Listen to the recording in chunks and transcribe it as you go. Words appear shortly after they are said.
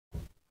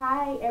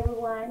Hi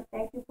everyone,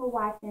 thank you for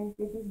watching.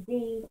 This is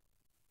D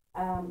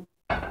and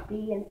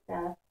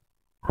stuff.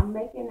 I'm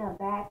making a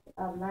batch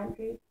of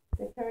laundry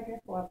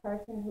detergent for a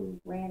person who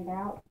ran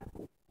out,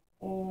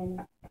 and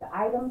the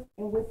items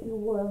in which you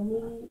will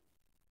need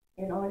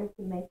in order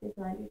to make this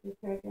laundry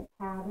detergent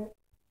powder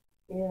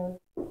is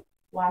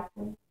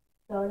washing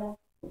soda,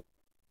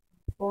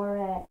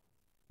 borax,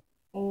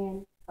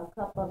 and a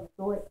cup of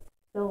soap,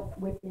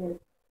 which is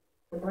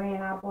the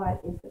brand I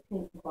bought is the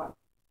pink one,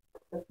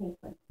 the pink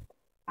one.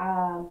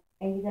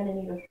 And you're gonna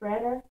need a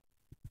shredder,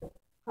 a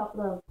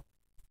couple of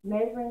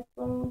measuring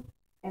spoons,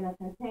 and a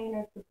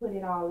container to put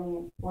it all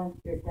in once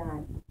you're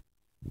done.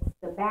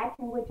 The batch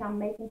in which I'm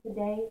making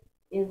today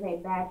is a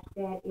batch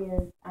that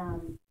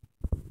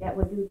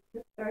will do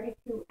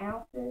 32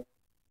 ounces,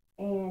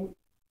 and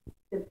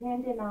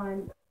depending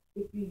on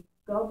if you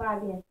go by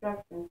the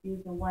instructions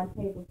using 1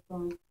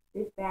 tablespoon,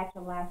 this batch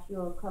will last you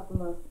a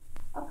couple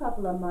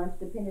of months,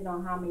 depending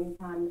on how many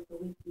times a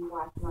week you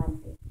wash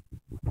laundry.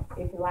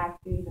 It can last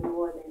you even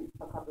more than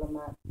a couple of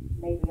months,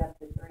 maybe up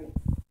to three.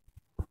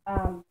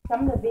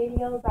 Some of the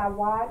videos I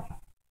watch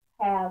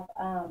have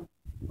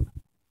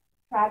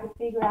tried to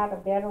figure out a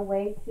better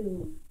way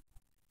to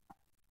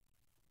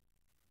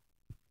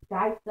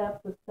dice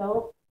up the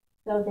soap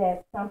so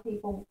that some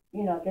people,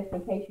 just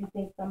in case you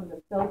think some of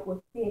the soap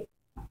will stick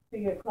to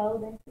your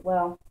clothing,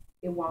 well,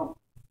 it won't.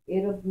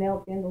 It'll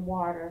melt in the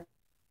water,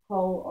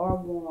 cold or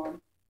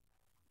warm,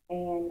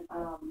 and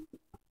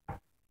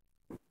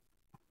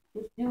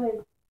just do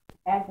it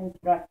as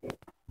instructed.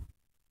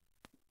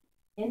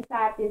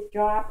 Inside this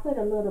jar, I put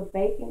a little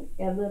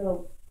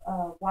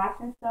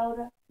washing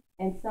soda,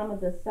 and some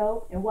of the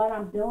soap. And what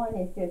I'm doing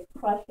is just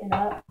crushing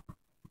up,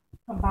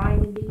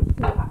 combining these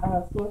two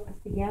sources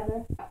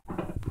together,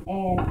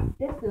 and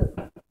just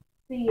to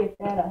see if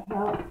that'll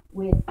help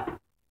with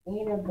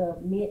any of the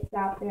mitts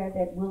out there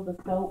that will the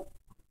soap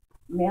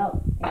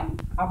melt.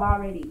 And I'm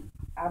already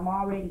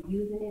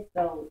using it,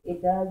 so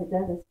it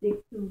doesn't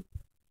stick to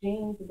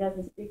jeans, it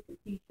doesn't stick to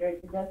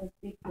t-shirts, it doesn't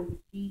stick to the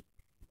sheet,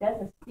 it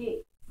doesn't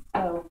stick.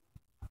 So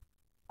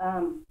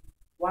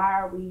why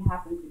are we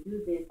having to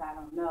do this? I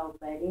don't know,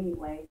 but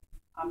anyway,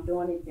 I'm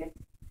doing it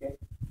just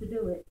to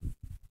do it.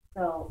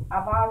 So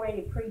I've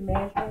already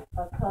pre-measured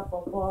a cup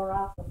of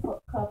borax,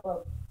 cup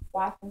of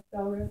washing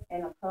soda,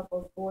 and a cup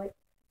of void.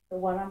 So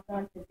what I'm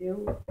going to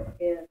do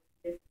is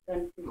just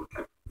going to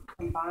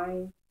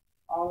combine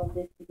all of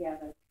this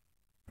together.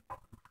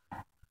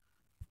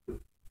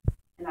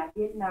 And I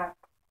did not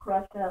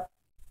crush up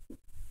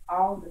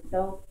all the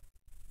soap.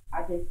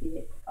 I just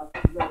did a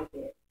little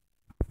bit.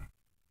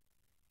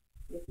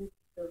 This is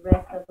the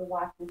rest of the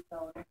washing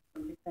soda.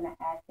 I'm just going to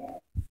add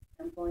that.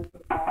 I'm going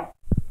to add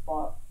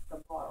the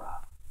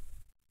borax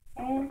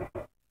and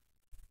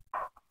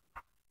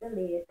the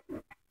lid,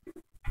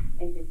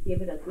 and just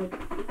give it a good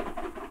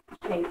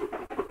shake.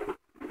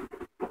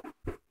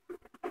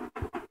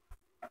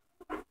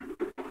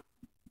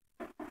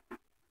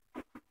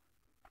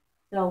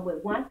 So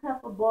with 1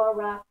 cup of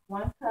borax,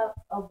 1 cup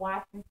of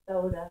washing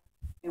soda,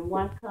 and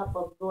 1 cup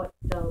of Lord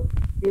soap,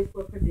 this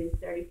will produce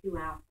 32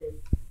 ounces,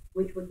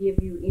 which will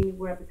give you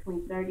anywhere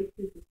between 32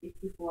 to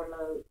 64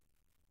 loads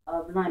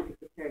of laundry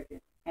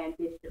detergent, and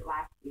this should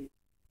last you.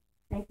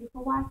 Thank you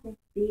for watching.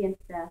 See and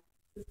stuff.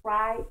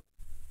 Subscribe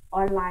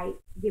or like.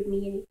 Give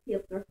me any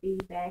tips or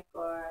feedback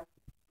or